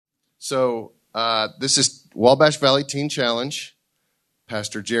So this is Wabash Valley Teen Challenge.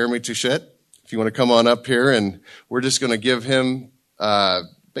 Pastor Jeremy Touchette, if you want to come on up here, and we're just going to give him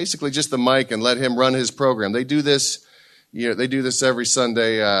basically just the mic and let him run his program. They do this, they do this every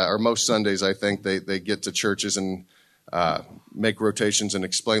Sunday, or most Sundays, I think. They get to churches and make rotations and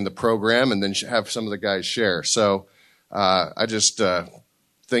explain the program, and then have some of the guys share. So I just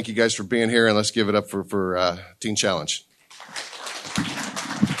thank you guys for being here, and let's give it up for Teen Challenge.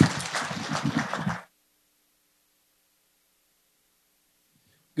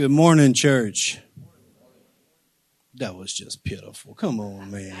 Good morning, church. That was just pitiful. Come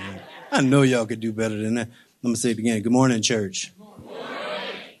on, man. I know y'all could do better than that. I'm going to say it again. Good morning, church. Good morning.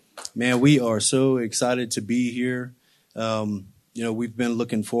 Man, we are so excited to be here. We've been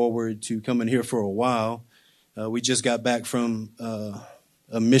looking forward to coming here for a while. We just got back from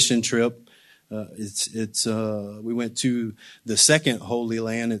a mission trip. We went to the second Holy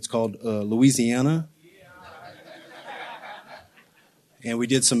Land. It's called Louisiana. And we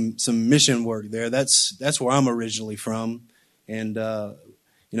did some mission work there. That's where I'm originally from, and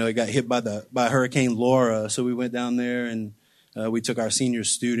it got hit by Hurricane Laura. So we went down there and we took our senior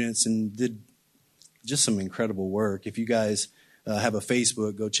students and did just some incredible work. If you guys have a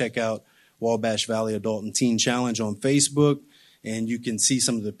Facebook, go check out Wabash Valley Adult and Teen Challenge on Facebook, and you can see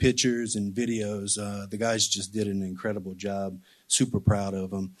some of the pictures and videos. The guys just did an incredible job. Super proud of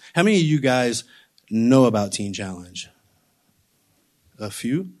them. How many of you guys know about Teen Challenge? A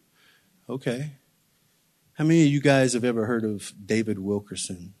few? Okay. How many of you guys have ever heard of David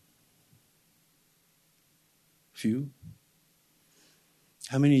Wilkerson? Few?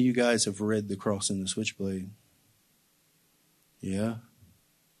 How many of you guys have read The Cross and the Switchblade? Yeah?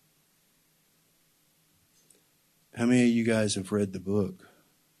 How many of you guys have read the book?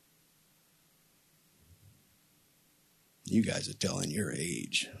 You guys are telling your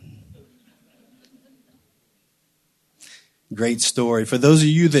age. Great story. For those of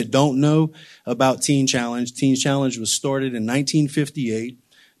you that don't know about Teen Challenge was started in 1958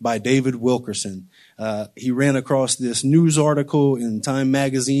 by David Wilkerson. He ran across this news article in Time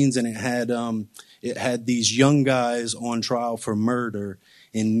magazines, and it had these young guys on trial for murder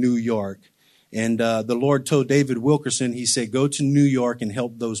in New York. And the Lord told David Wilkerson, he said, go to New York and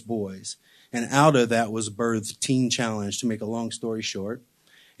help those boys. And out of that was birthed Teen Challenge, to make a long story short.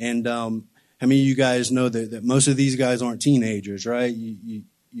 And how many of you guys know that most of these guys aren't teenagers, right? You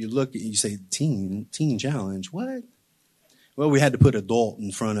look at you say, Teen Challenge, what? Well, we had to put adult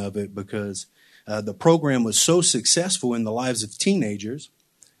in front of it because the program was so successful in the lives of teenagers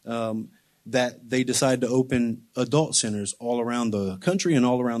that they decided to open adult centers all around the country and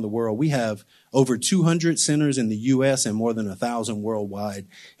all around the world. We have over 200 centers in the U.S. and more than 1,000 worldwide,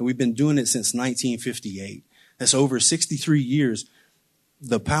 and we've been doing it since 1958. That's over 63 years.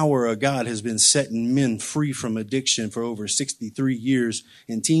 The power of God has been setting men free from addiction for over 63 years,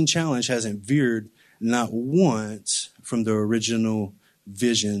 and Teen Challenge hasn't veered not once from the original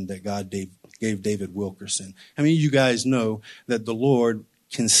vision that God gave David Wilkerson. How many of you guys know that the Lord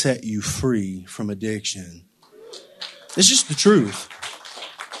can set you free from addiction? It's just the truth.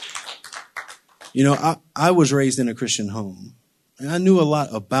 I was raised in a Christian home, and I knew a lot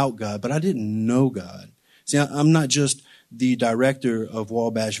about God, but I didn't know God. See, I'm not just the director of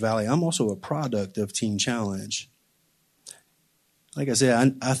Wabash Valley. I'm also a product of Teen Challenge. Like I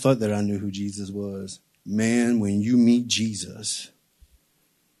said, I thought that I knew who Jesus was. Man, when you meet Jesus,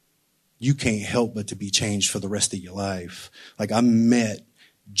 you can't help but to be changed for the rest of your life. Like, I met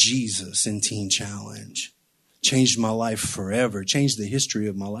Jesus in Teen Challenge. Changed my life forever. Changed the history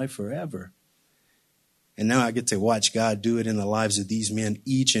of my life forever. And now I get to watch God do it in the lives of these men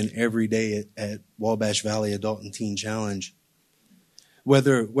each and every day at Wabash Valley Adult and Teen Challenge.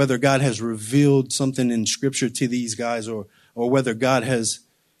 Whether God has revealed something in Scripture to these guys, or whether God has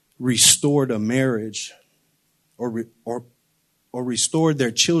restored a marriage or restored their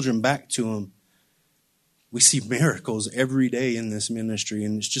children back to them, we see miracles every day in this ministry,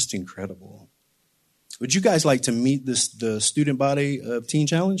 and it's just incredible. Would you guys like to meet the student body of Teen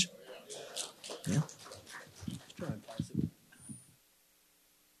Challenge? Yeah.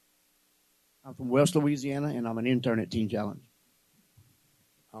 I'm from West Louisiana, and I'm an intern at Teen Challenge.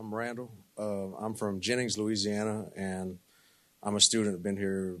 I'm Randall. I'm from Jennings, Louisiana, and I'm a student. I've been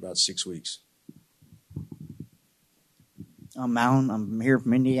here about 6 weeks. I'm Alan. I'm here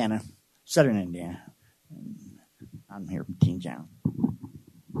from Indiana, Southern Indiana. I'm here from Teen Challenge.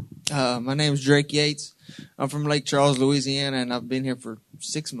 My name is Drake Yates. I'm from Lake Charles, Louisiana, and I've been here for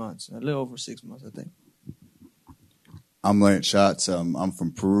 6 months, a little over 6 months, I think. I'm Lance Schatz. I'm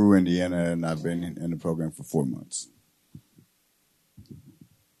from Peru, Indiana, and I've been in the program for 4 months.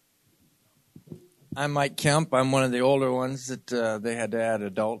 I'm Mike Kemp. I'm one of the older ones that they had to add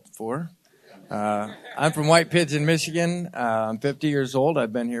adult for. I'm from White Pigeon, Michigan. I'm 50 years old.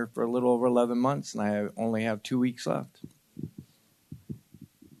 I've been here for a little over 11 months, and I only have 2 weeks left.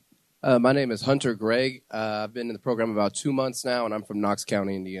 My name is Hunter Gregg. I've been in the program about 2 months now, and I'm from Knox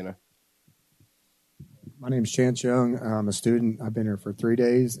County, Indiana. My name is Chance Young. I'm a student. I've been here for 3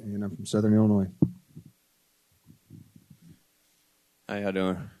 days, and I'm from Southern Illinois. How y'all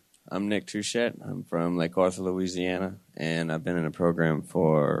doing? I'm Nick Touchette. I'm from Lake Arthur, Louisiana, and I've been in the program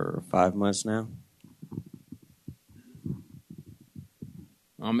for 5 months now.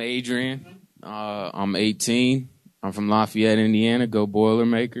 I'm Adrian. I'm 18. I'm from Lafayette, Indiana. Go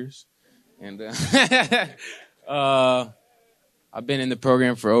Boilermakers. And I've been in the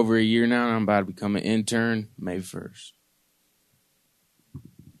program for over a year now, and I'm about to become an intern May 1st.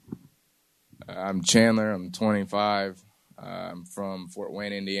 I'm Chandler. I'm 25. I'm from Fort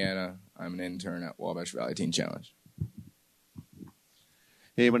Wayne, Indiana. I'm an intern at Wabash Valley Teen Challenge.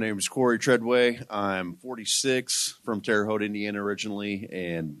 Hey, my name is Corey Treadway. I'm 46, from Terre Haute, Indiana originally,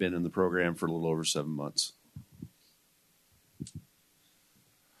 and been in the program for a little over 7 months.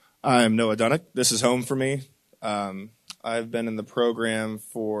 I'm Noah Dunnick. This is home for me. I've been in the program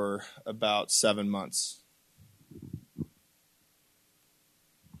for about 7 months.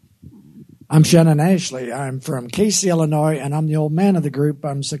 I'm Shannon Ashley. I'm from Casey, Illinois, and I'm the old man of the group.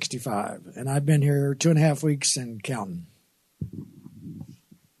 I'm 65, and I've been here 2.5 weeks and counting.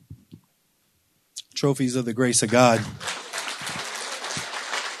 Trophies of the grace of God.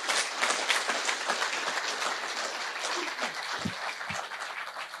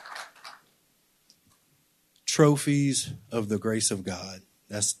 Trophies of the grace of God.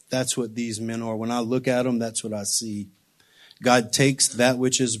 That's what these men are. When I look at them, that's what I see. God takes that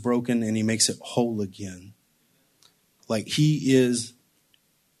which is broken and he makes it whole again. Like he is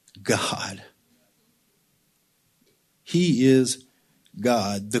God. He is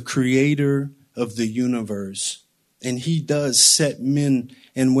God, the creator of the universe. And he does set men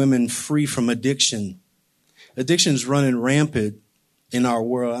and women free from addiction. Addiction's running rampant in our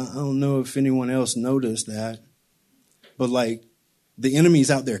world. I don't know if anyone else noticed that. But like the enemy's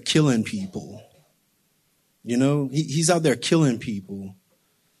out there killing people. You know, he's out there killing people.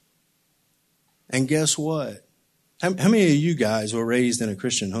 And guess what? How many of you guys were raised in a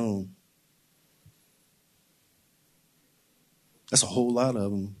Christian home? That's a whole lot of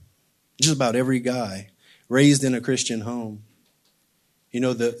them. Just about every guy raised in a Christian home. You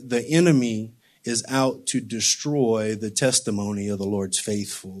know, the enemy is out to destroy the testimony of the Lord's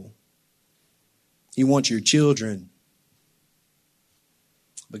faithful. He wants your children.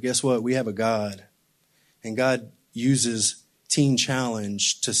 But guess what? We have a God. And God uses Teen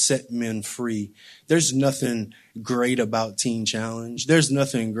Challenge to set men free. There's nothing great about Teen Challenge. There's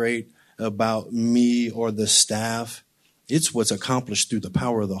nothing great about me or the staff. It's what's accomplished through the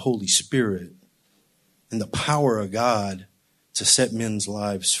power of the Holy Spirit and the power of God to set men's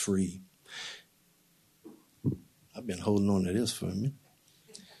lives free. I've been holding on to this for a minute.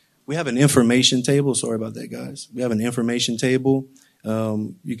 We have an information table. Sorry about that, guys. We have an information table.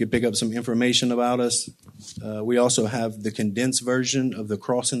 You can pick up some information about us. We also have the condensed version of the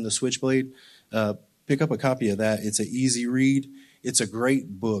Crossing the Switchblade. Pick up a copy of that. It's an easy read. It's a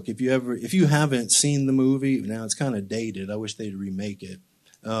great book. If you haven't seen the movie, now it's kind of dated. I wish they'd remake it.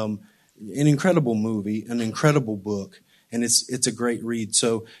 An incredible movie, an incredible book, and it's a great read.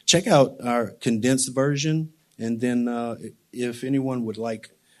 So check out our condensed version, and then if anyone would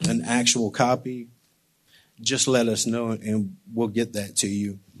like an actual copy, just let us know and we'll get that to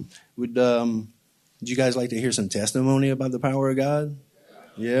you. Would you guys like to hear some testimony about the power of God?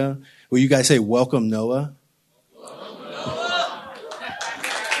 Yeah? Will you guys say, welcome, Noah? Welcome, Noah.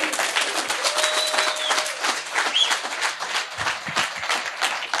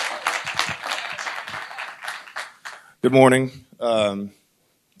 Good morning.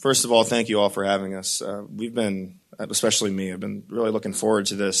 First of all, thank you all for having us. We've been, especially me, I've been really looking forward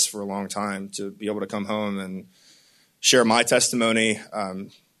to this for a long time, to be able to come home and share my testimony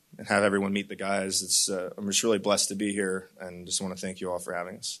and have everyone meet the guys. I'm just really blessed to be here, and just want to thank you all for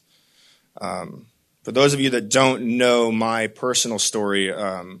having us. For those of you that don't know my personal story,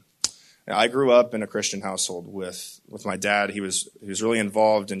 I grew up in a Christian household with my dad. He was really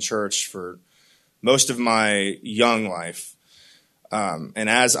involved in church for most of my young life. And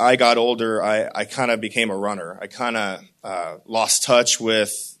as I got older, I kind of became a runner. I kind of lost touch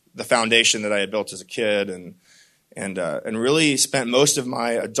with the foundation that I had built as a kid, and really spent most of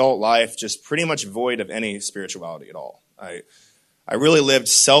my adult life just pretty much void of any spirituality at all. I really lived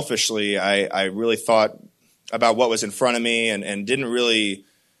selfishly. I really thought about what was in front of me, and didn't really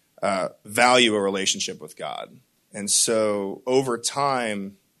value a relationship with God. And so over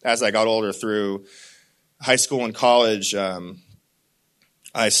time, as I got older through high school and college,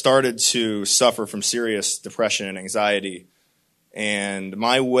 I started to suffer from serious depression and anxiety. And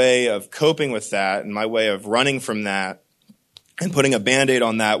my way of coping with that and my way of running from that and putting a Band-Aid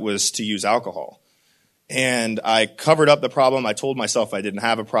on that was to use alcohol. And I covered up the problem. I told myself I didn't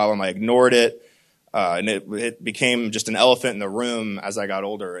have a problem. I ignored it. And it became just an elephant in the room as I got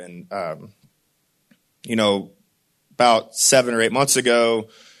older. And, about 7 or 8 months ago,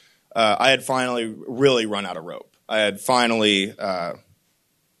 I had finally really run out of rope. I had finally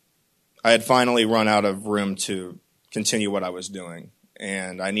run out of room to continue what I was doing.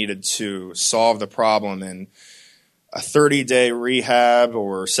 And I needed to solve the problem. And a 30-day rehab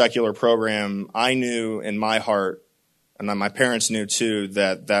or secular program, I knew in my heart, and my parents knew too,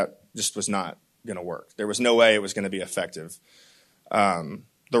 that just was not going to work. There was no way it was going to be effective. The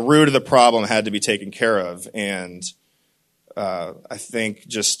root of the problem had to be taken care of. And I think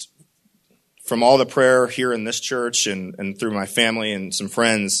just from all the prayer here in this church and through my family and some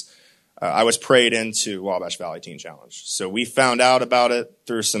friends, I was prayed into Wabash Valley Teen Challenge. So we found out about it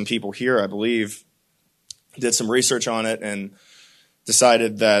through some people here, I believe, did some research on it, and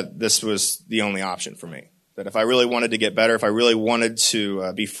decided that this was the only option for me. That if I really wanted to get better, if I really wanted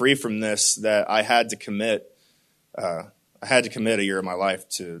to be free from this, that I had to commit a year of my life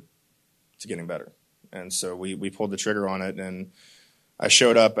to getting better. And so we pulled the trigger on it, and I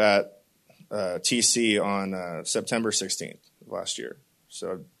showed up at TC on September 16th of last year.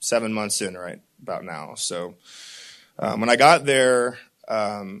 So 7 months in right about now. So when I got there,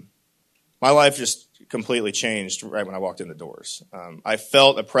 my life just completely changed right when I walked in the doors. I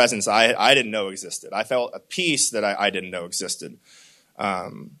felt a presence I didn't know existed. I felt a peace that I didn't know existed.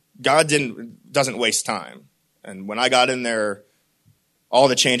 God doesn't waste time. And when I got in there, all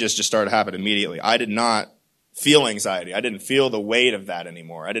the changes just started to happen immediately. I did not feel anxiety. I didn't feel the weight of that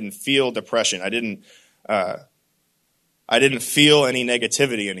anymore. I didn't feel depression. I didn't feel any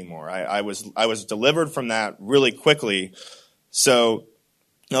negativity anymore. I was delivered from that really quickly. So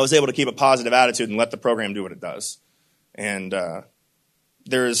I was able to keep a positive attitude and let the program do what it does. And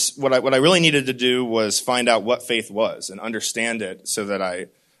what I really needed to do was find out what faith was and understand it so that I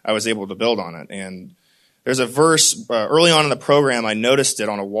was able to build on it. And there's a verse early on in the program, I noticed it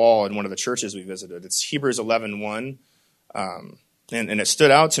on a wall in one of the churches we visited. It's Hebrews 11:1. And it stood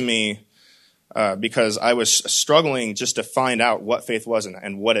out to me because I was struggling just to find out what faith was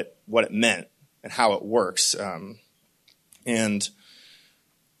and what it meant and how it works. And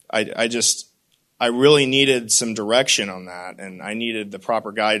I really needed some direction on that, and I needed the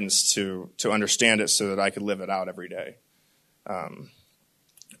proper guidance to understand it so that I could live it out every day.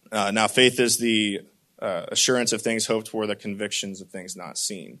 Now, faith is the assurance of things hoped for, the convictions of things not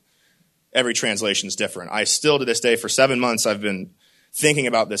seen. Every translation is different. I still, to this day, for 7 months, I've been thinking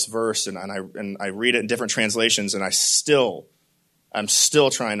about this verse, and I read it in different translations, and I'm still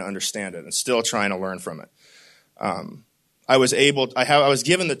trying to understand it and still trying to learn from it. I was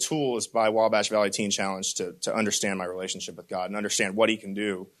given the tools by Wabash Valley Teen Challenge to understand my relationship with God and understand what He can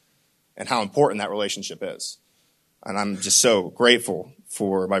do and how important that relationship is. And I'm just so grateful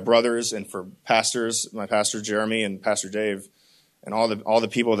for my brothers and for pastors, my pastor Jeremy and Pastor Dave, and all the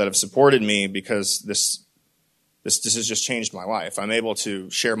people that have supported me, because this has just changed my life. I'm able to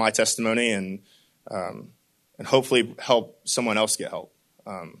share my testimony and hopefully help someone else get help.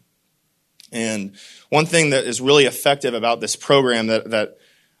 And one thing that is really effective about this program that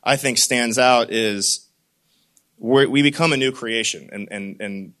I think stands out is we become a new creation,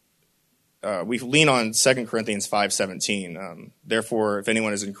 and we lean on 2 Corinthians 5:17. Therefore, if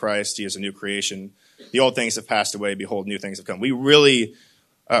anyone is in Christ, he is a new creation. The old things have passed away; behold, new things have come. We really,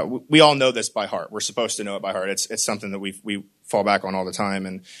 we all know this by heart. We're supposed to know it by heart. It's something that we fall back on all the time.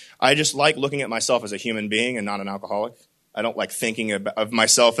 And I just like looking at myself as a human being and not an alcoholic. I don't like thinking of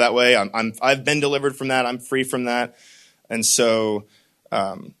myself that way. I've been delivered from that. I'm free from that. And so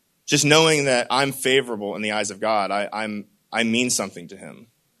just knowing that I'm favorable in the eyes of God, I mean something to Him.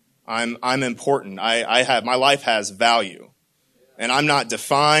 I'm important. My life has value. And I'm not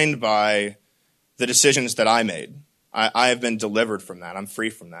defined by the decisions that I made. I have been delivered from that. I'm free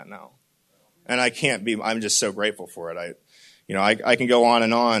from that now. And I'm just so grateful for it. I can go on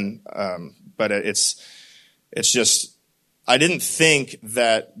and on, but it's just, I didn't think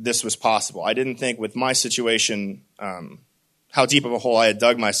that this was possible. I didn't think with my situation, how deep of a hole I had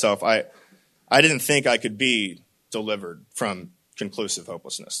dug myself. I didn't think I could be delivered from conclusive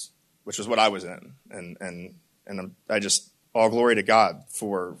hopelessness, which was what I was in. And I just, all glory to God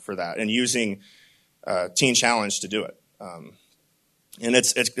for that, and using Teen Challenge to do it. And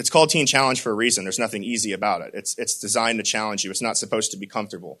it's called Teen Challenge for a reason. There's nothing easy about it. It's designed to challenge you. It's not supposed to be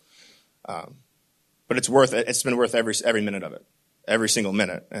comfortable. But it's been worth every minute of it, every single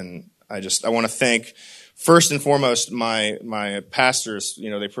minute. And I want to thank, first and foremost, my pastors.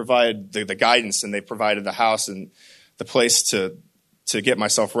 They provide the guidance, and they provided the house and the place to get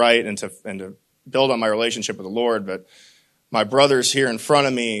myself right and to build on my relationship with the Lord. But my brothers here in front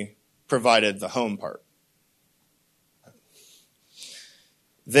of me provided the home part.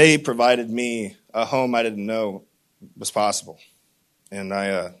 They provided me a home I didn't know was possible. And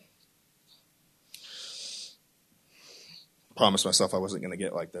I promised myself I wasn't going to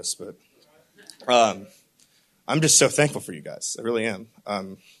get like this, but I'm just so thankful for you guys. I really am.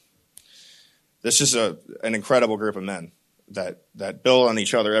 This is an incredible group of men that build on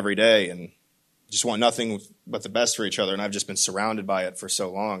each other every day and just want nothing but the best for each other. And I've just been surrounded by it for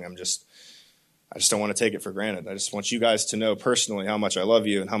so long. I just don't want to take it for granted. I just want you guys to know personally how much I love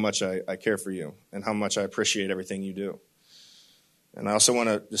you and how much I care for you and how much I appreciate everything you do. And I also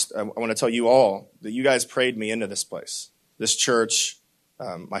want to tell you all that you guys prayed me into this place, this church,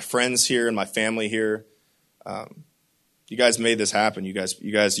 my friends here and my family here. You guys made this happen. You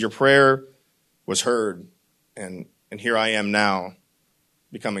guys, your prayer was heard, and here I am now,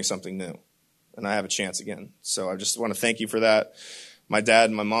 becoming something new, and I have a chance again. So I just want to thank you for that. My dad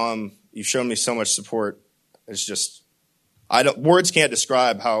and my mom, you've shown me so much support. It's just, words can't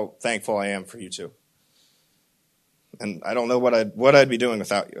describe how thankful I am for you two. And I don't know what I'd be doing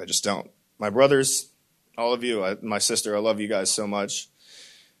without you. I just don't. My brothers, all of you, my sister, I love you guys so much.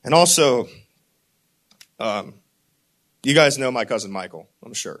 And also, you guys know my cousin Michael,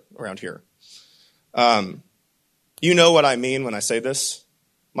 I'm sure, around here. You know what I mean when I say this,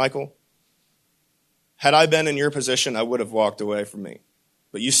 Michael. Had I been in your position, I would have walked away from me.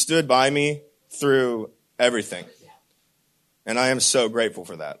 But you stood by me through everything. And I am so grateful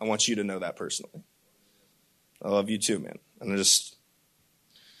for that. I want you to know that personally. I love you too, man. And I just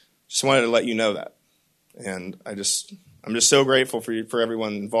wanted to let you know that. And I'm just so grateful for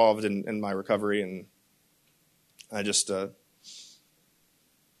everyone involved in my recovery. And I just hope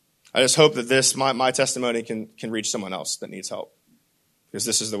that my testimony can reach someone else that needs help, because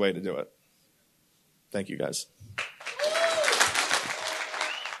this is the way to do it. Thank you, guys.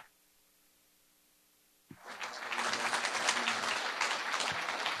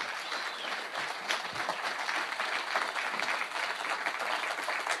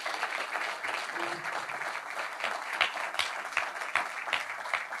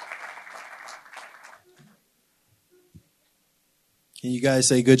 Can you guys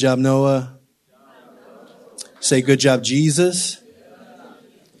say good job, Noah? Say good job, Jesus.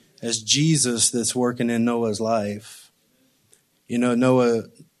 It's Jesus that's working in Noah's life.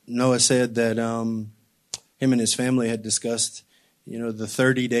 Noah said that him and his family had discussed, the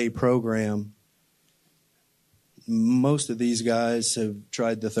 30-day program. Most of these guys have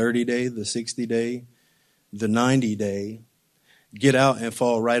tried the 30-day, the 60-day, the 90-day, get out and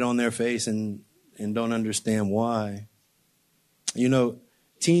fall right on their face and don't understand why.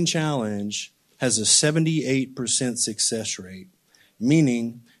 Teen Challenge has a 78% success rate,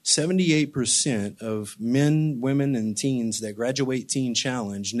 meaning 78% of men, women, and teens that graduate Teen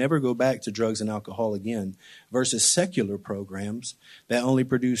Challenge never go back to drugs and alcohol again, versus secular programs that only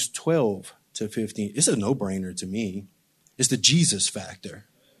produce 12 to 15. It's a no-brainer to me. It's the Jesus factor.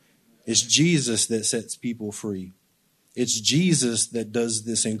 It's Jesus that sets people free. It's Jesus that does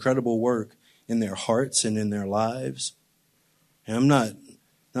this incredible work in their hearts and in their lives. And I'm not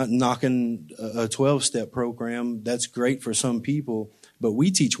knocking a 12-step program. That's great for some people, but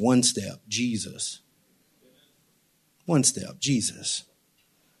we teach one step, Jesus. One step, Jesus.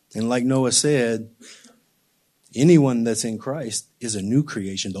 And like Noah said, anyone that's in Christ is a new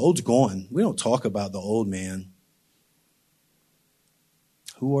creation. The old's gone. We don't talk about the old man.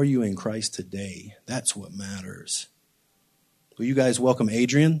 Who are you in Christ today? That's what matters. Will you guys welcome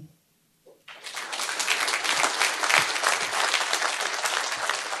Adrian?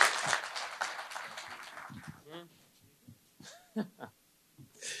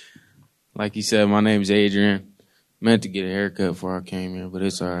 Like he said, my name's Adrian. Meant to get a haircut before I came here, but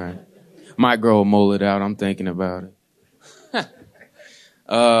it's all right. Might grow a mullet out. I'm thinking about it.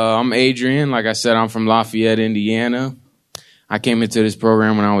 I'm Adrian. Like I said, I'm from Lafayette, Indiana. I came into this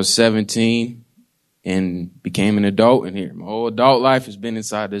program when I was 17 and became an adult in here. My whole adult life has been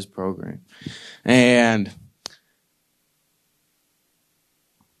inside this program. And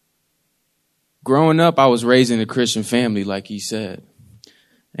growing up, I was raised in a Christian family, like he said.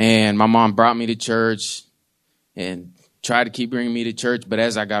 And my mom brought me to church and tried to keep bringing me to church. But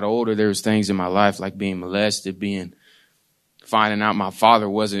as I got older, there was things in my life like being molested, being finding out my father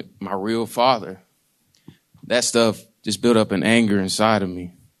wasn't my real father. That stuff just built up an anger inside of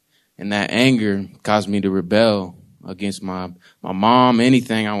me. And that anger caused me to rebel against my mom,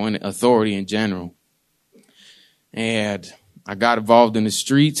 anything I wanted, authority in general. And I got involved in the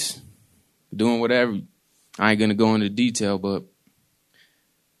streets, doing whatever. I ain't going to go into detail, but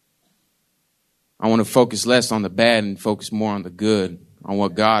I want to focus less on the bad and focus more on the good, on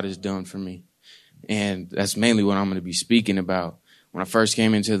what God has done for me. And that's mainly what I'm going to be speaking about. When I first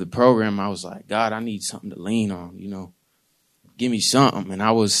came into the program, I was like, God, I need something to lean on, you know. Give me something. And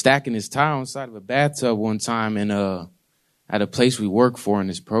I was stacking this tile inside of a bathtub one time at a place we work for in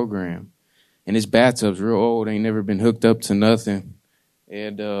this program. And this bathtub's real old, ain't never been hooked up to nothing.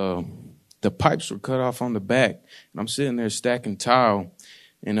 And the pipes were cut off on the back. And I'm sitting there stacking tile,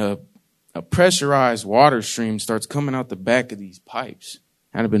 and a pressurized water stream starts coming out the back of these pipes.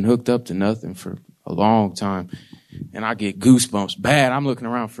 Hadn't been hooked up to nothing for a long time. And I get goosebumps bad. I'm looking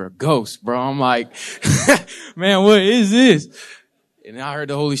around for a ghost, bro. I'm like, man, what is this? And I heard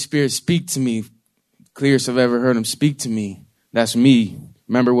the Holy Spirit speak to me. Clearest I've ever heard him speak to me. That's me.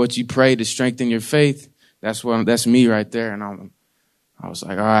 Remember what you prayed to strengthen your faith? That's me right there. And I was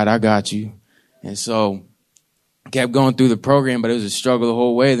like, all right, I got you. And so I kept going through the program, but it was a struggle the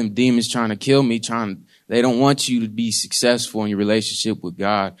whole way. Them demons trying to kill me, they don't want you to be successful in your relationship with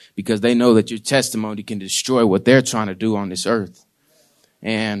God because they know that your testimony can destroy what they're trying to do on this earth.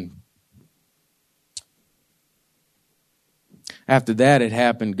 And after that had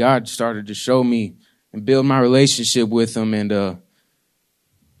happened, God started to show me and build my relationship with him. And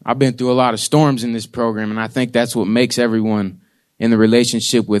I've been through a lot of storms in this program, and I think that's what makes everyone in the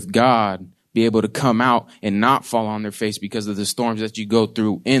relationship with God be able to come out and not fall on their face because of the storms that you go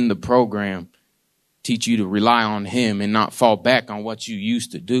through in the program. Teach you to rely on him and not fall back on what you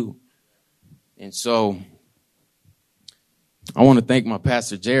used to do. And so I want to thank my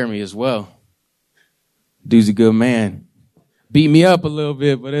pastor, Jeremy, as well. Dude's a good man. Beat me up a little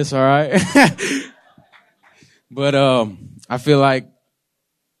bit, but it's all right. But I feel like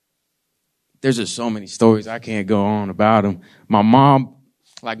there's just so many stories. I can't go on about them. My mom,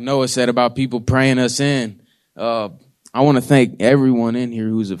 like Noah said about people praying us in, I want to thank everyone in here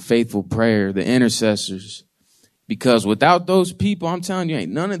who's a faithful prayer, the intercessors, because without those people, I'm telling you,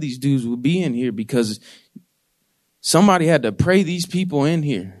 ain't none of these dudes would be in here because somebody had to pray these people in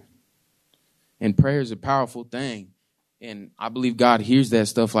here. And prayer is a powerful thing. And I believe God hears that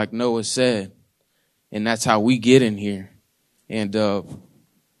stuff like Noah said. And that's how we get in here. And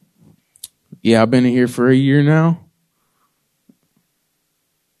yeah, I've been in here for a year now.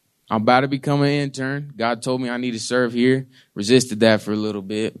 I'm about to become an intern. God told me I need to serve here. Resisted that for a little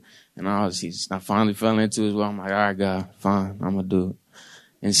bit. And I finally fell into it as well. I'm like, all right, God, fine. I'm going to do it.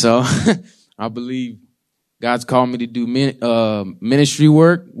 And so I believe God's called me to do ministry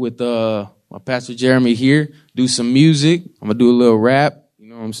work with my pastor Jeremy here. Do some music. I'm going to do a little rap. You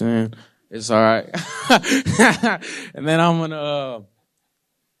know what I'm saying? It's all right. And then I'm going to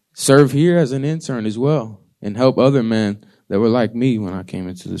serve here as an intern as well and help other men that were like me when I came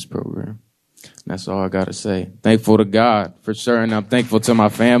into this program. That's all I got to say. Thankful to God for sure, and I'm thankful to my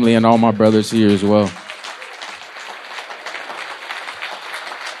family and all my brothers here as well.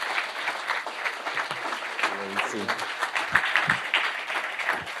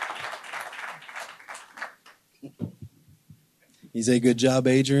 You say good job,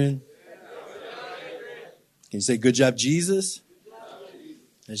 Adrian? Can you say good job, Jesus?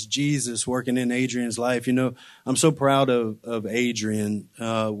 That's Jesus working in Adrian's life. You know, I'm so proud of Adrian.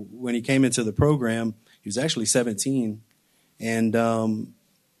 When he came into the program, he was actually 17. And,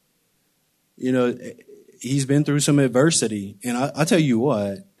 you know, he's been through some adversity. And I'll tell you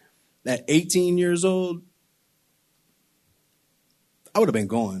what, at 18 years old, I would have been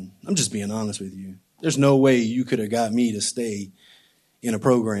gone. I'm just being honest with you. There's no way you could have got me to stay in a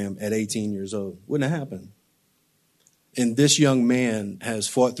program at 18 years old. Wouldn't have happened. And this young man has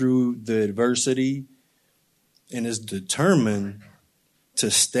fought through the adversity and is determined to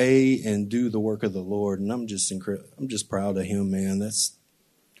stay and do the work of the Lord. And I'm just proud of him, man. That's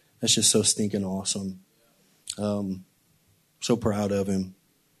just so stinking awesome. So proud of him.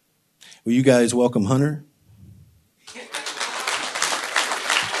 Will you guys welcome Hunter?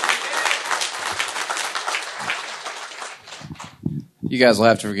 You guys will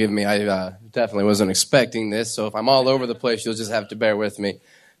have to forgive me. I definitely wasn't expecting this, so if I'm all over the place, you'll just have to bear with me.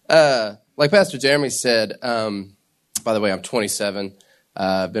 Like Pastor Jeremy said, by the way, I'm 27.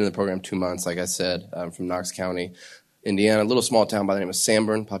 I've been in the program 2 months, like I said. I'm from Knox County, Indiana, a little small town by the name of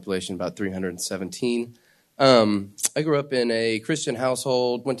Sanborn, population about 317. I grew up in a Christian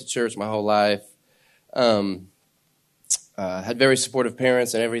household, went to church my whole life. had very supportive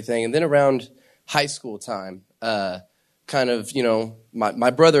parents and everything. And then around high school time, kind of,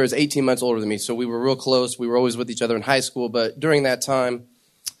 my brother is 18 months older than me, so we were real close. We were always with each other in high school. But during that time,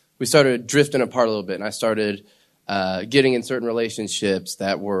 we started drifting apart a little bit, and I started getting in certain relationships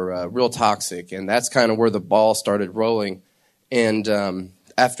that were real toxic. And that's kind of where the ball started rolling. And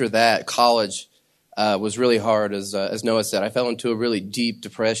after that, college was really hard, as Noah said. I fell into a really deep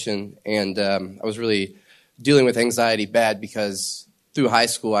depression, and I was really dealing with anxiety bad because through high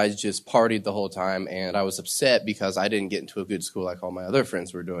school I just partied the whole time, and I was upset because I didn't get into a good school like all my other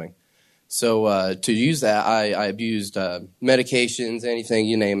friends were doing. So to use that, I abused medications, anything,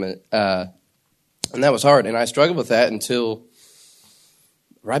 you name it, and that was hard. And I struggled with that until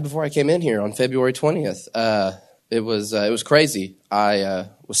right before I came in here on February 20th. It was crazy. I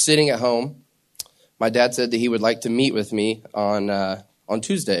was sitting at home. My dad said that he would like to meet with me on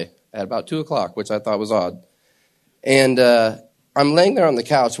Tuesday at about 2 o'clock, which I thought was odd. And I'm laying there on the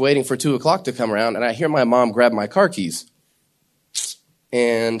couch waiting for 2 o'clock to come around, and I hear my mom grab my car keys.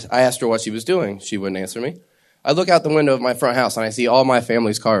 And I asked her what she was doing. She wouldn't answer me. I look out the window of my front house, and I see all my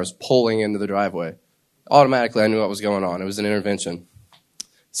family's cars pulling into the driveway. Automatically, I knew what was going on. It was an intervention.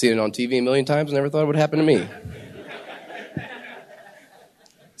 Seen it on TV a million times, never thought it would happen to me.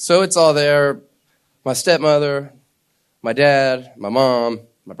 So it's all there. My stepmother, my dad, my mom,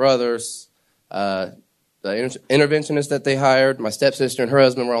 my brothers, the interventionist that they hired, my stepsister and her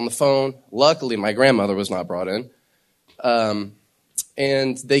husband were on the phone. Luckily, my grandmother was not brought in.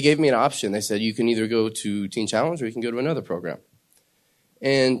 And they gave me an option. They said, you can either go to Teen Challenge or you can go to another program.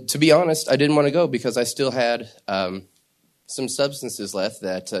 And to be honest, I didn't want to go because I still had some substances left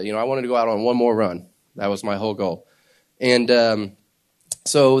that, I wanted to go out on one more run. That was my whole goal. And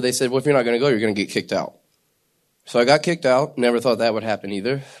so they said, well, if you're not going to go, you're going to get kicked out. So I got kicked out. Never thought that would happen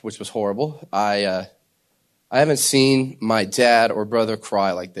either, which was horrible. I haven't seen my dad or brother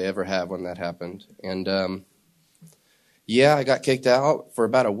cry like they ever have when that happened. And, I got kicked out for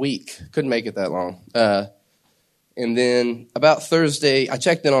about a week. Couldn't make it that long. And then about Thursday, I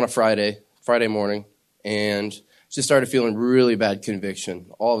checked in on a Friday morning, and just started feeling really bad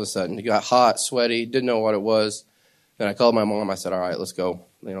conviction all of a sudden. It got hot, sweaty, didn't know what it was. Then I called my mom. I said, all right, let's go.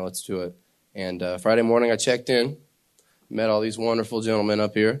 Let's do it. And Friday morning, I checked in, met all these wonderful gentlemen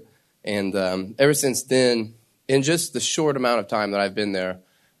up here. And ever since then, in just the short amount of time that I've been there,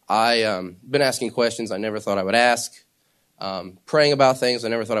 I've been asking questions I never thought I would ask, praying about things I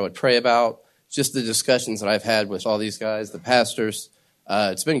never thought I would pray about, just the discussions that I've had with all these guys, the pastors.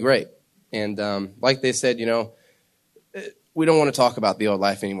 It's been great. And like they said, we don't want to talk about the old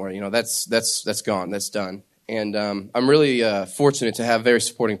life anymore. That's gone. That's done. And I'm really fortunate to have very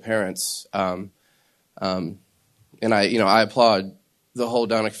supporting parents. And I applaud the whole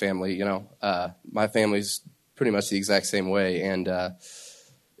Donick family. My family's pretty much the exact same way. And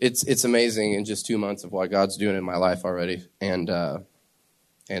it's amazing in just 2 months of what God's doing in my life already. And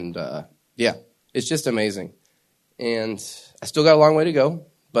it's just amazing. And I still got a long way to go,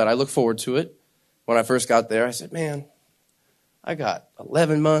 but I look forward to it. When I first got there, I said, man, I got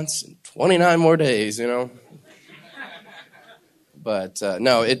 11 months and 29 more days, But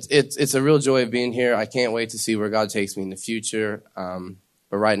no, it's a real joy of being here. I can't wait to see where God takes me in the future.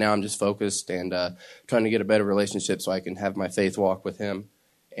 But right now I'm just focused and trying to get a better relationship so I can have my faith walk with Him.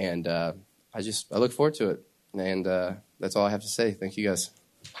 And I look forward to it. And that's all I have to say. Thank you, guys.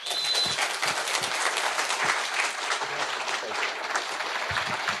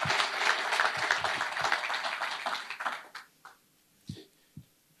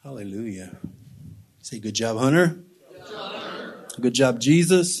 Hallelujah. Say good job, Hunter. Good job,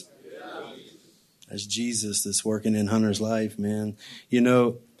 Jesus. That's Jesus that's working in Hunter's life, man.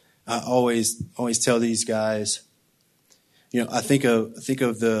 I always tell these guys, I think of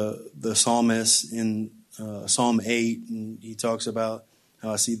the psalmist in Psalm 8, and he talks about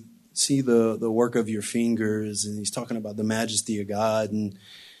how I see the work of your fingers, and he's talking about the majesty of God, and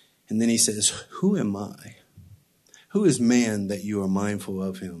then he says, who am I? Who is man that you are mindful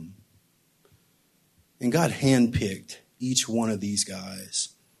of him? And God handpicked each one of these guys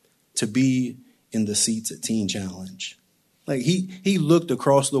to be in the seats at Teen Challenge. Like he looked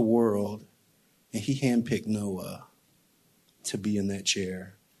across the world and he handpicked Noah to be in that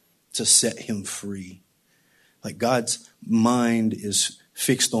chair, to set him free. Like God's mind is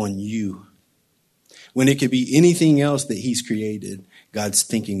fixed on you. When it could be anything else that He's created, God's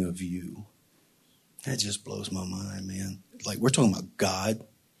thinking of you. That just blows my mind, man. Like we're talking about God.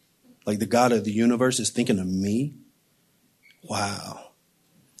 Like the God of the universe is thinking of me. Wow.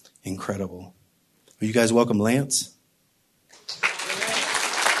 Incredible. Will you guys welcome Lance?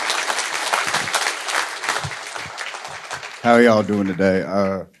 How are y'all doing today?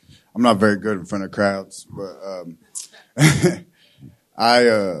 I'm not very good in front of crowds, but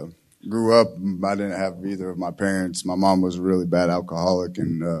I grew up, I didn't have either of my parents. My mom was a really bad alcoholic,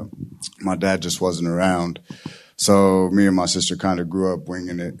 and my dad just wasn't around. So me and my sister kind of grew up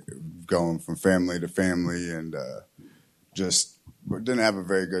winging it, going from family to family, and just didn't have a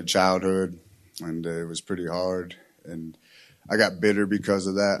very good childhood, and it was pretty hard. And I got bitter because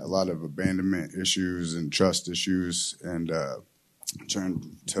of that, a lot of abandonment issues and trust issues, and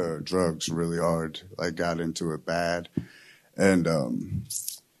turned to drugs really hard, like got into it bad. And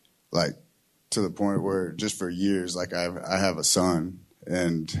like to the point where just for years, like I have a son,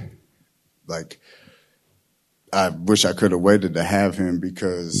 and like I wish I could have waited to have him,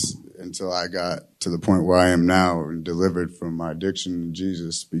 because until I got to the point where I am now and delivered from my addiction to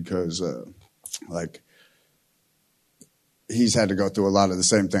Jesus, because like he's had to go through a lot of the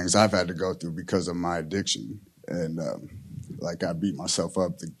same things I've had to go through because of my addiction. And like I beat myself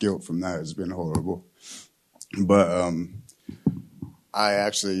up. The guilt from that has been horrible. But I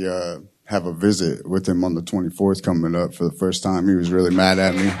actually have a visit with him on the 24th coming up for the first time. He was really mad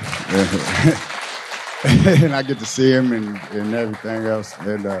at me. And I get to see him and everything else.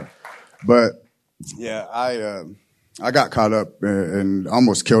 And but yeah, I got caught up and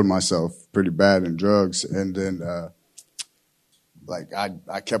almost killed myself pretty bad in drugs. And then like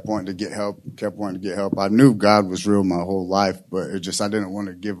I kept wanting to get help. I knew God was real my whole life, but I didn't want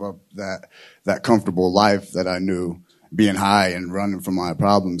to give up that comfortable life that I knew, being high and running from my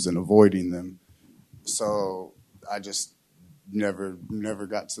problems and avoiding them. So I just never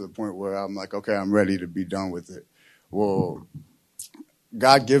got to the point where I'm like, okay, I'm ready to be done with it. Well,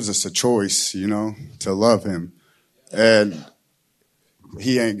 God gives us a choice, to love him. And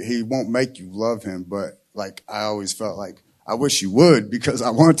he won't make you love him, but like I always felt like I wish you would, because I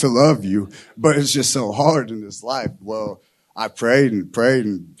want to love you, but it's just so hard in this life. Well, I prayed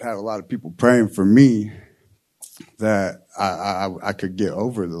and had a lot of people praying for me that I could get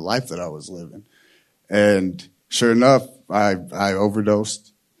over the life that I was living. And sure enough, I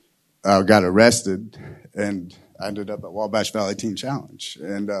overdosed, I got arrested, and I ended up at Wabash Valley Teen Challenge.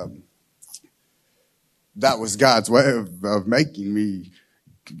 And that was God's way of making me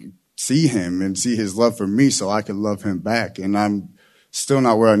see him and see his love for me so I could love him back. And I'm still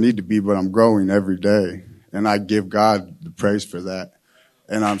not where I need to be, but I'm growing every day. And I give God the praise for that.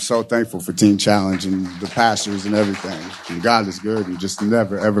 And I'm so thankful for Teen Challenge and the pastors and everything. And God is good, and just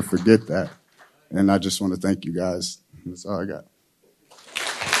never, ever forget that. And I just want to thank you guys. That's all I got.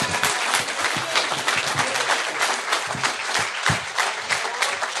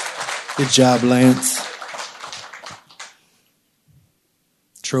 Good job, Lance.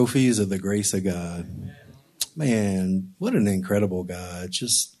 Trophies of the grace of God. Man, what an incredible God.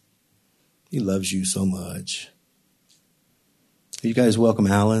 He loves you so much. You guys welcome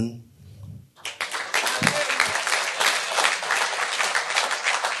Alan.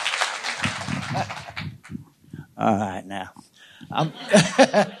 All right, now. I'm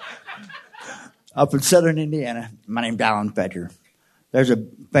up in southern Indiana. My name's Alan Fetcher. There's a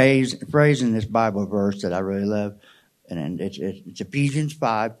phrase in this Bible verse that I really love, and it's Ephesians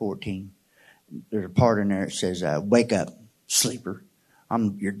 5:14. There's a part in there that says, wake up, sleeper.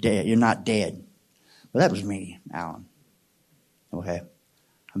 You're dead. You're not dead. Well, that was me, Alan. Okay.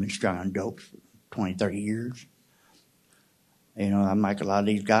 I've been strung on dope for 20, 30 years. I'm like a lot of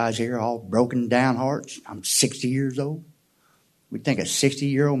these guys here, all broken down hearts. I'm 60 years old. We'd think a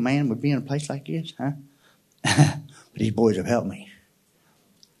 60-year-old man would be in a place like this, huh? But these boys have helped me.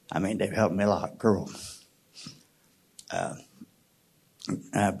 I mean, they've helped me a lot, girls.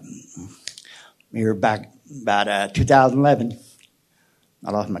 Here back about 2011,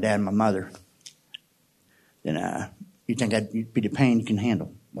 I lost my dad and my mother. Then you think that'd be the pain you can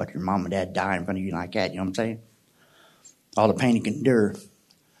handle? Watch your mom and dad die in front of you like that, you know what I'm saying? All the pain you can endure.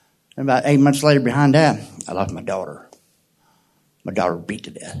 And about 8 months later behind that, I lost my daughter. My daughter was beat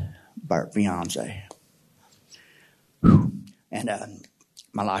to death by her fiance. And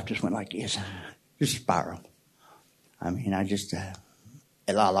my life just went like this, just a spiral. I mean, I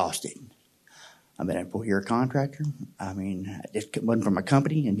lost it. I've been a 4-year contractor. I mean, if it wasn't for my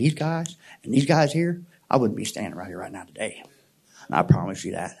company and these guys here, I wouldn't be standing right here right now today. And I promise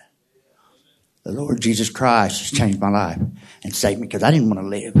you that. The Lord Jesus Christ has changed my life and saved me, because I didn't want to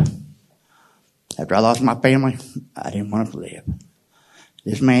live. After I lost my family, I didn't want to live.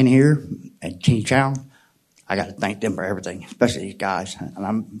 This man here at Teen Challenge, I got to thank them for everything, especially these guys. And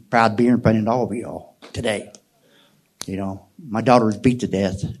I'm proud to be here in front of all of you all today. My daughter was beat to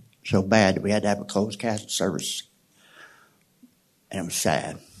death so bad that we had to have a closed casket service. And it was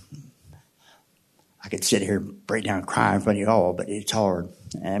sad. I could sit here and break down and cry in front of you all, but it's hard.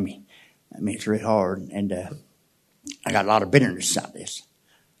 I mean, it's really hard. And I got a lot of bitterness out of this,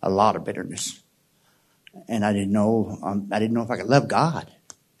 a lot of bitterness. And I didn't know if I could love God,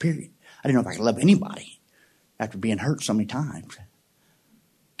 period. I didn't know if I could love anybody after being hurt so many times.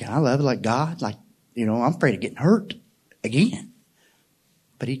 Can I love like God? Like, I'm afraid of getting hurt again.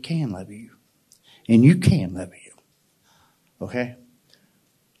 But he can love you. And you can love you. Okay?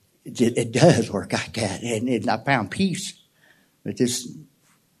 It does work like that. And I found peace. But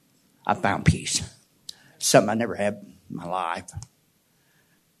I found peace. Something I never had in my life.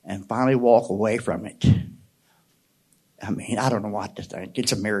 And finally walk away from it. I mean, I don't know what to think.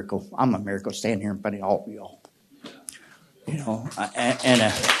 It's a miracle. I'm a miracle standing here in front of all of y'all.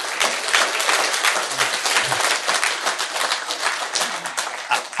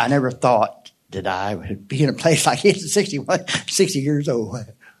 I never thought that I would be in a place like this at 60 years old.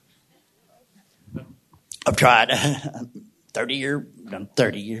 I've tried 30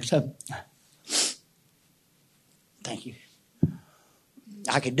 years. Thank you.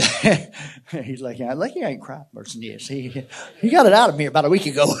 I could. He's like, I ain't crying person. Yes, he got it out of me about a week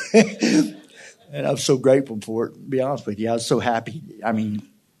ago, and I'm so grateful for it. To be honest with you, I was so happy. I mean,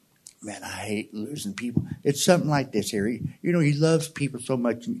 man, I hate losing people. It's something like this here. He loves people so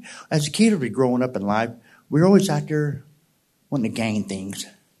much. As a kid, growing up in life, we're always out there wanting to gain things.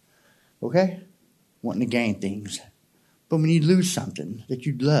 Okay, wanting to gain things, but when you lose something that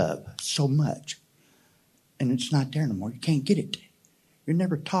you love so much, and it's not there no more, you can't get it. You're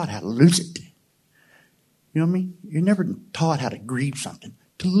never taught how to lose it. You know what I mean? You're never taught how to grieve something,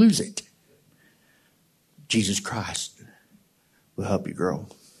 to lose it. Jesus Christ will help you grow.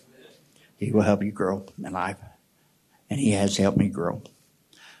 He will help you grow in life. And he has helped me grow.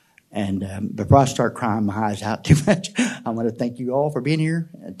 And before I start crying my eyes out too much, I want to thank you all for being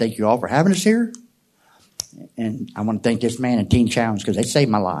here. And thank you all for having us here. And I want to thank this man and Teen Challenge because they saved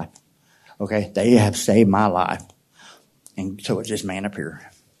my life. Okay? They have saved my life. And so is this man up here.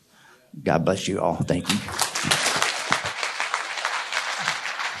 God bless you all. Thank you.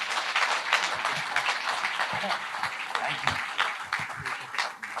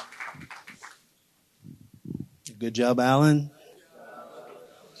 Good job, Alan.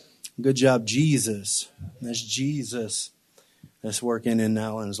 Good job, Jesus. That's Jesus that's working in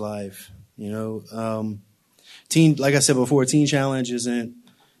Alan's life. Teen, like I said before, Teen Challenge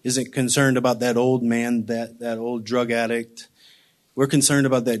isn't concerned about that old man, that old drug addict. We're concerned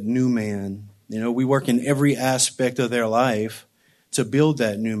about that new man. We work in every aspect of their life to build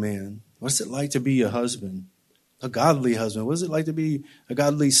that new man. What's it like to be a husband, a godly husband? What's it like to be a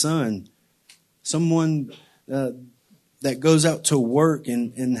godly son? Someone that goes out to work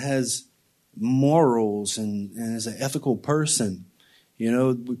and has morals and is an ethical person.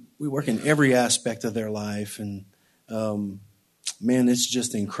 We work in every aspect of their life. And, man, it's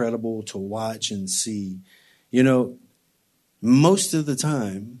just incredible to watch and see. Most of the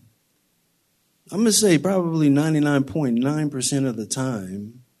time, I'm going to say probably 99.9% of the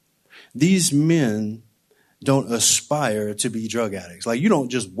time, these men don't aspire to be drug addicts. Like, you don't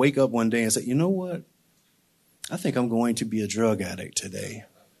just wake up one day and say, you know what? I think I'm going to be a drug addict today.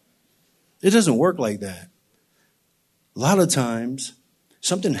 It doesn't work like that. A lot of times,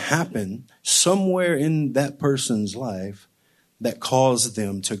 something happened somewhere in that person's life that caused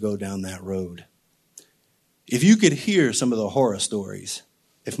them to go down that road. If you could hear some of the horror stories,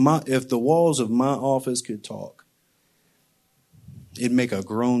 if the walls of my office could talk, it'd make a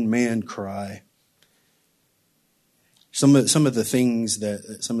grown man cry. Some of the things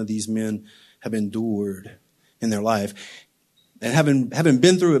that some of these men have endured in their life, and having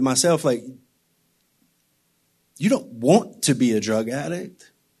been through it myself, like, you don't want to be a drug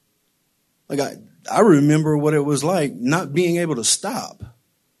addict. Like, I remember what it was like not being able to stop,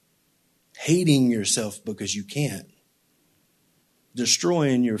 hating yourself because you can't,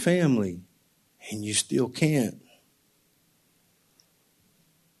 destroying your family, and you still can't.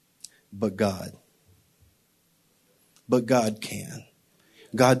 But God can.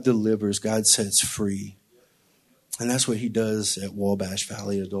 God delivers. God sets free. And that's what he does at Wabash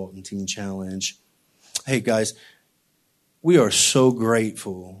Valley Adult and Teen Challenge. Hey, guys, we are so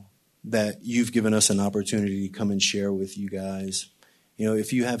grateful that you've given us an opportunity to come and share with you guys.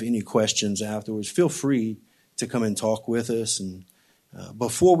 If you have any questions afterwards, feel free to come and talk with us. And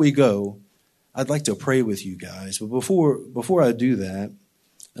before we go, I'd like to pray with you guys. But before I do that,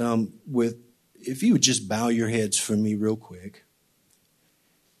 if you would just bow your heads for me real quick.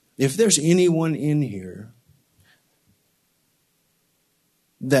 If there's anyone in here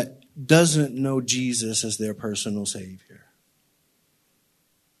that doesn't know Jesus as their personal Savior,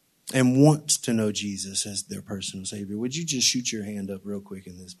 and wants to know Jesus as their personal Savior, would you just shoot your hand up real quick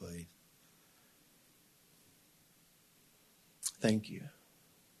in this place? Thank you.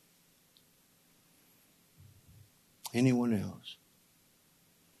 Anyone else?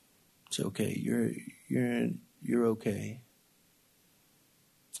 It's okay. You're okay.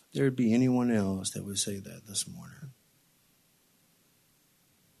 If there'd be anyone else that would say that this morning.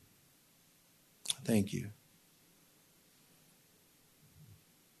 Thank you.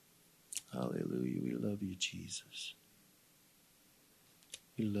 Hallelujah. We love you, Jesus.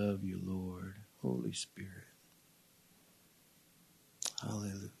 We love you, Lord. Holy Spirit.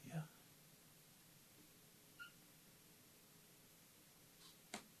 Hallelujah.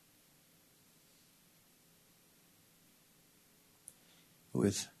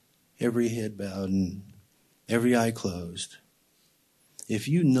 With every head bowed and every eye closed, if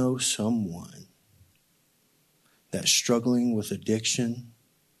you know someone that's struggling with addiction,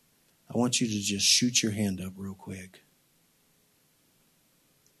 I want you to just shoot your hand up real quick.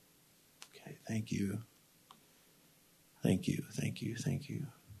 Okay, thank you. Thank you, thank you, thank you.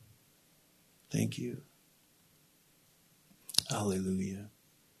 Thank you. Hallelujah.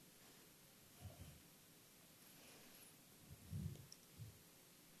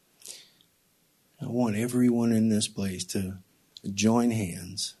 I want everyone in this place to join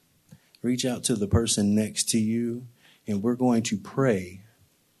hands, reach out to the person next to you, and we're going to pray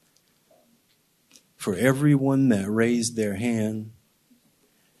for everyone that raised their hand,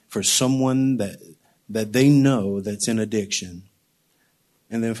 for someone that they know that's in addiction.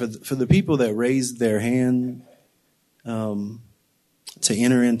 And then for the people that raised their hand to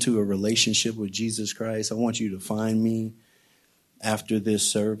enter into a relationship with Jesus Christ, I want you to find me after this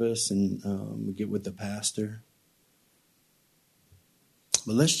service and we get with the pastor.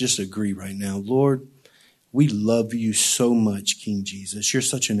 But let's just agree right now. Lord, we love you so much, King Jesus. You're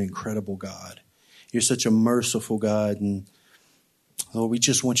such an incredible God. You're such a merciful God. And Lord, we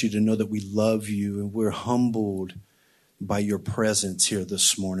just want you to know that we love you and we're humbled by your presence here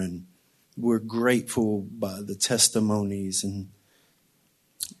this morning. We're grateful by the testimonies and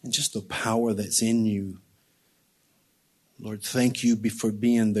just the power that's in you. Lord, thank you for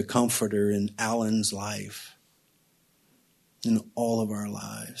being the comforter in Alan's life, in all of our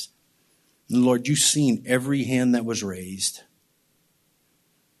lives. And Lord, you've seen every hand that was raised.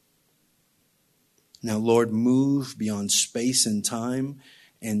 Now, Lord, move beyond space and time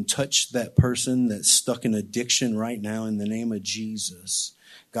and touch that person that's stuck in addiction right now in the name of Jesus.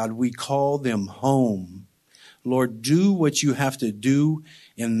 God, we call them home. Lord, do what you have to do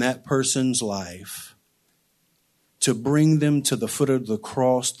in that person's life to bring them to the foot of the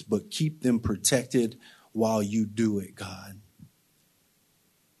cross, but keep them protected while you do it, God.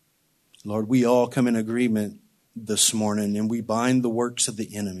 Lord, we all come in agreement this morning and we bind the works of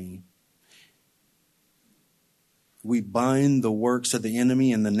the enemy. We bind the works of the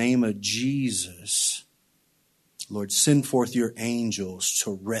enemy in the name of Jesus. Lord, send forth your angels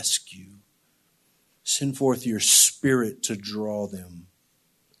to rescue. Send forth your spirit to draw them.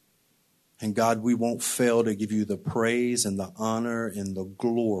 And God, we won't fail to give you the praise and the honor and the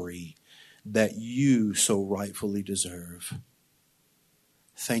glory that you so rightfully deserve.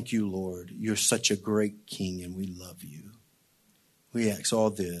 Thank you, Lord. You're such a great King and we love you. We ask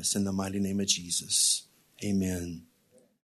all this in the mighty name of Jesus. Amen.